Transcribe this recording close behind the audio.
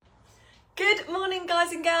Good morning,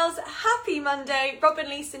 guys and girls. Happy Monday. Robin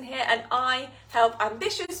Leeson here, and I help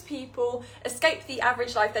ambitious people escape the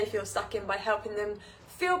average life they feel stuck in by helping them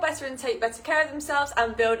feel better and take better care of themselves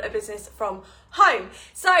and build a business from home.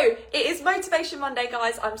 So it is Motivation Monday,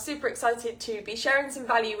 guys. I'm super excited to be sharing some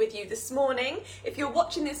value with you this morning. If you're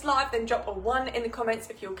watching this live, then drop a 1 in the comments.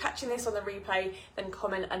 If you're catching this on the replay, then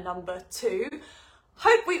comment a number 2.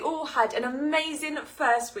 Hope we all had an amazing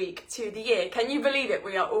first week to the year. Can you believe it?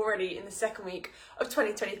 We are already in the second week of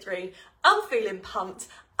 2023. I'm feeling pumped.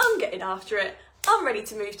 I'm getting after it. I'm ready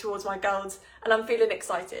to move towards my goals and I'm feeling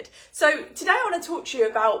excited. So today I want to talk to you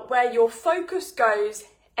about where your focus goes,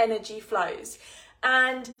 energy flows.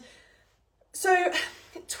 And so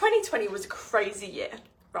 2020 was a crazy year,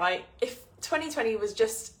 right? If 2020 was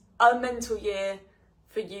just a mental year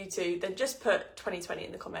for you two, then just put 2020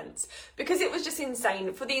 in the comments, because it was just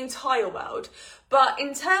insane for the entire world. But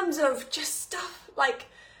in terms of just stuff like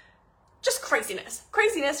just craziness.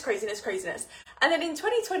 And then in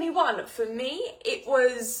 2021, for me, it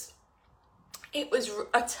was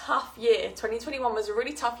a tough year. 2021 was a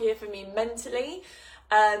really tough year for me mentally.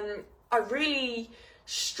 I really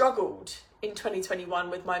struggled in 2021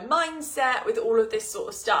 with my mindset, with all of this sort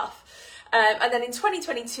of stuff. And then in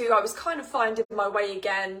 2022, I was kind of finding my way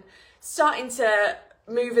again, starting to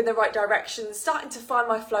move in the right direction, starting to find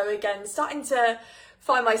my flow again, starting to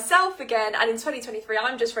find myself again. And in 2023,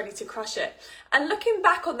 I'm just ready to crush it. And looking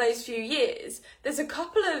back on those few years, there's a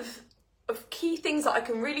couple of key things that I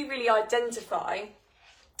can really identify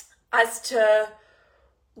as to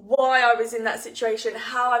why I was in that situation,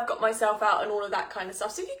 how I've got myself out and all of that kind of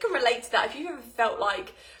stuff. So if you can relate to that, if you've ever felt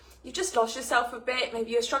like you just lost yourself a bit,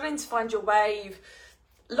 maybe you're struggling to find your way, you've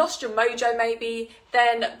lost your mojo maybe,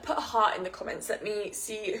 then put a heart in the comments. Let me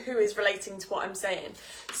see who is relating to what I'm saying.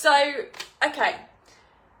 So, okay,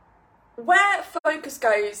 where focus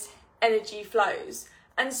goes, energy flows.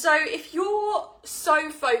 And so if you're so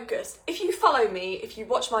focused, if you follow me, if you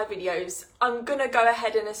watch my videos, I'm gonna go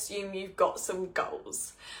ahead and assume you've got some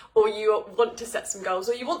goals, or you want to set some goals,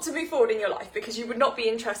 or you want to move forward in your life, because you would not be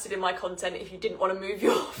interested in my content if you didn't want to move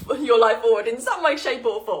your life forward in some way, shape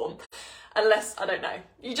or form. Unless, I don't know,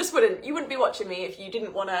 you wouldn't be watching me if you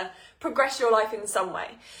didn't want to progress your life in some way.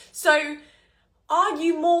 So are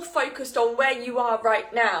you more focused on where you are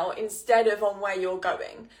right now instead of on where you're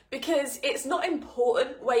going? Because it's not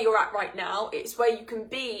important where you're at right now, it's where you can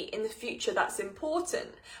be in the future that's important.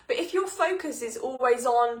 But if your focus is always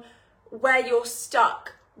on where you're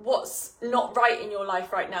stuck, what's not right in your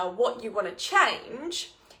life right now, what you want to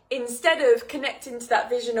change, instead of connecting to that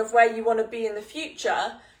vision of where you want to be in the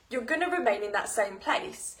future, you're going to remain in that same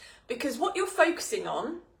place. Because what you're focusing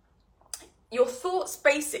on, your thoughts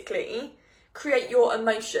basically create your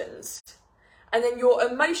emotions, and then your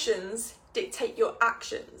emotions dictate your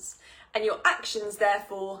actions, and your actions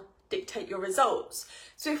therefore dictate your results.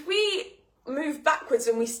 So if we move backwards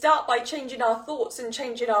and we start by changing our thoughts and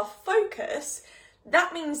changing our focus,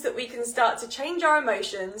 that means that we can start to change our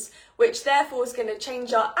emotions, which therefore is going to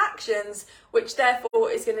change our actions, which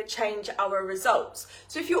therefore is going to change our results.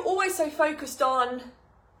 So if you're always so focused on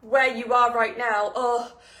where you are right now,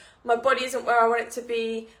 oh, my body isn't where I want it to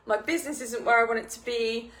be, my business isn't where I want it to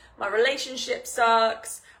be, my relationship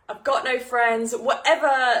sucks, I've got no friends,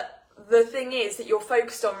 whatever the thing is that you're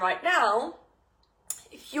focused on right now,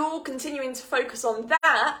 if you're continuing to focus on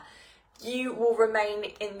that, you will remain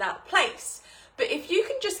in that place. But if you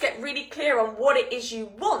can just get really clear on what it is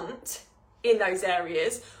you want in those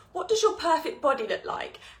areas, what does your perfect body look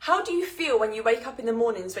like? How do you feel when you wake up in the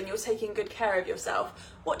mornings when you're taking good care of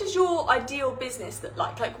yourself? What does your ideal business look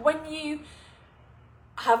like? Like when you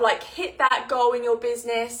have hit that goal in your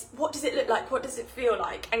business, what does it look like? What does it feel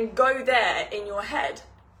like? And go there in your head.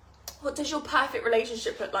 What does your perfect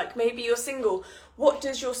relationship look like? Maybe you're single. What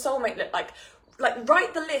does your soulmate look like?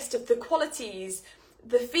 Write the list of the qualities,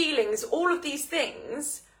 the feelings, all of these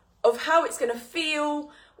things of how it's going to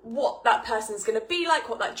feel, what that person's going to be like,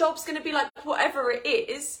 what that job's going to be like, whatever it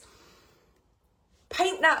is.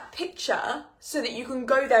 Paint that picture so that you can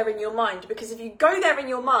go there in your mind, because if you go there in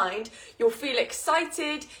your mind, you'll feel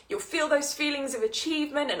excited, you'll feel those feelings of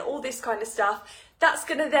achievement and all this kind of stuff. That's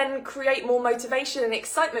going to then create more motivation and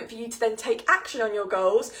excitement for you to then take action on your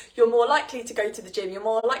goals. You're more likely to go to the gym, you're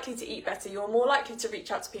more likely to eat better, you're more likely to reach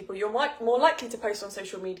out to people, you're more likely to post on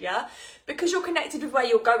social media, because you're connected with where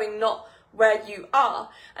you're going, not where you are.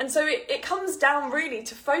 And so it comes down really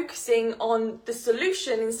to focusing on the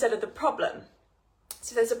solution instead of the problem.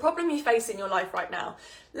 So there's a problem you face in your life right now.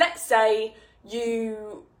 Let's say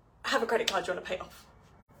you have a credit card you want to pay off.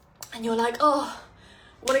 And you're like, oh,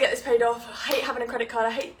 I want to get this paid off. I hate having a credit card.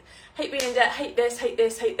 I hate being in debt. Hate this, hate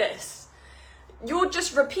this, hate this. you're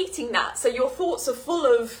just repeating that. So your thoughts are full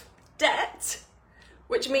of debt,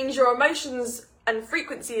 which means your emotions and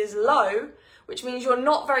frequency is low, which means you're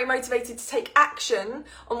not very motivated to take action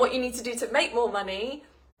on what you need to do to make more money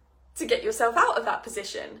to get yourself out of that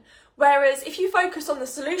position. Whereas if you focus on the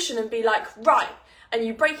solution and be like, right, and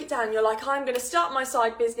you break it down, you're like, I'm going to start my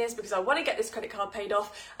side business because I want to get this credit card paid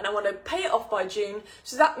off and I want to pay it off by June.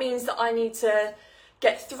 So that means that I need to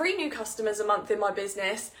get 3 new customers a month in my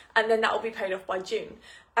business, and then that will be paid off by June.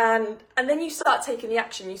 And then you start taking the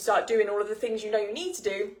action, you start doing all of the things you know you need to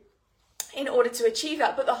do in order to achieve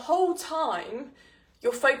that. But the whole time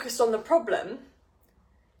you're focused on the problem,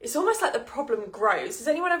 it's almost like the problem grows. Has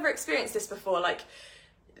anyone ever experienced this before? Like,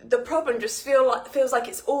 the problem just feels like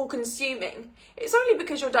it's all consuming. It's only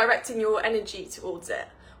because you're directing your energy towards it.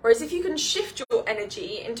 Whereas if you can shift your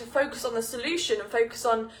energy into focus on the solution and focus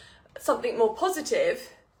on something more positive,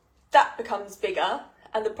 that becomes bigger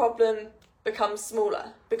and the problem becomes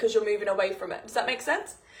smaller because you're moving away from it. Does that make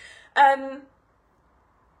sense? And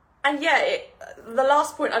yeah, the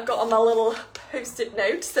last point I've got on my little post-it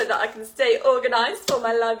note so that I can stay organised for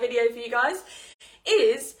my live video for you guys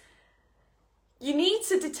is you need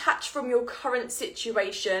to detach from your current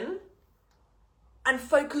situation and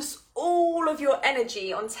focus all of your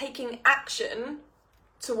energy on taking action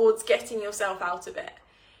towards getting yourself out of it.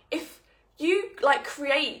 If you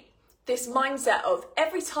create this mindset of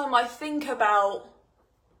every time I think about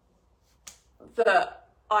that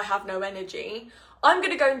I have no energy, I'm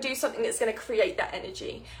going to go and do something that's going to create that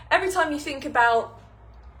energy. Every time you think about,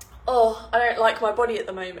 oh, I don't like my body at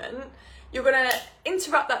the moment, you're going to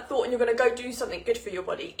interrupt that thought and you're going to go do something good for your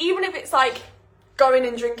body. Even if it's like going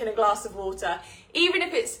and drinking a glass of water, even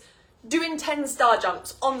if it's doing 10 star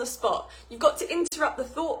jumps on the spot, you've got to interrupt the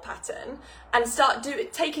thought pattern and start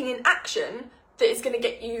taking an action that is going to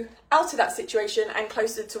get you out of that situation and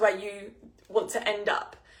closer to where you want to end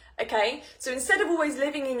up. Okay, so instead of always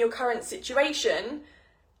living in your current situation,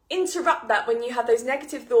 interrupt that when you have those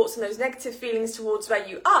negative thoughts and those negative feelings towards where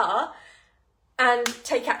you are, and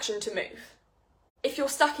take action to move. If you're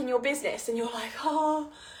stuck in your business and you're like,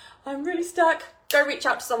 oh, I'm really stuck, go reach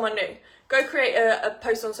out to someone new. Go create a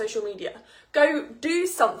post on social media. Go do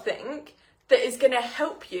something that is going to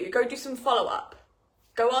help you. Go do some follow-up.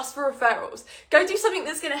 Go ask for referrals. Go do something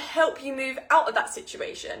that's going to help you move out of that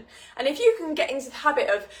situation. And if you can get into the habit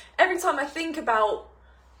of every time I think about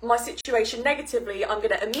my situation negatively, I'm going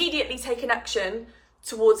to immediately take an action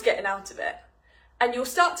towards getting out of it. And you'll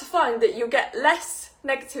start to find that you'll get less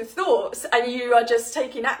negative thoughts and you are just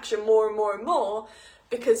taking action more and more and more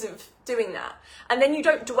because of doing that. And then you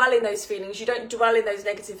don't dwell in those feelings, you don't dwell in those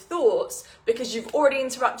negative thoughts because you've already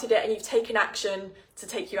interrupted it and you've taken action to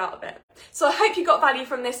take you out of it. So I hope you got value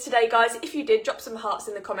from this today, guys. If you did, drop some hearts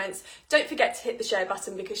in the comments. Don't forget to hit the share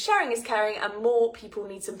button because sharing is caring and more people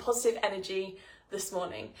need some positive energy this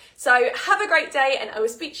morning. So have a great day and I will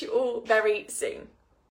speak to you all very soon.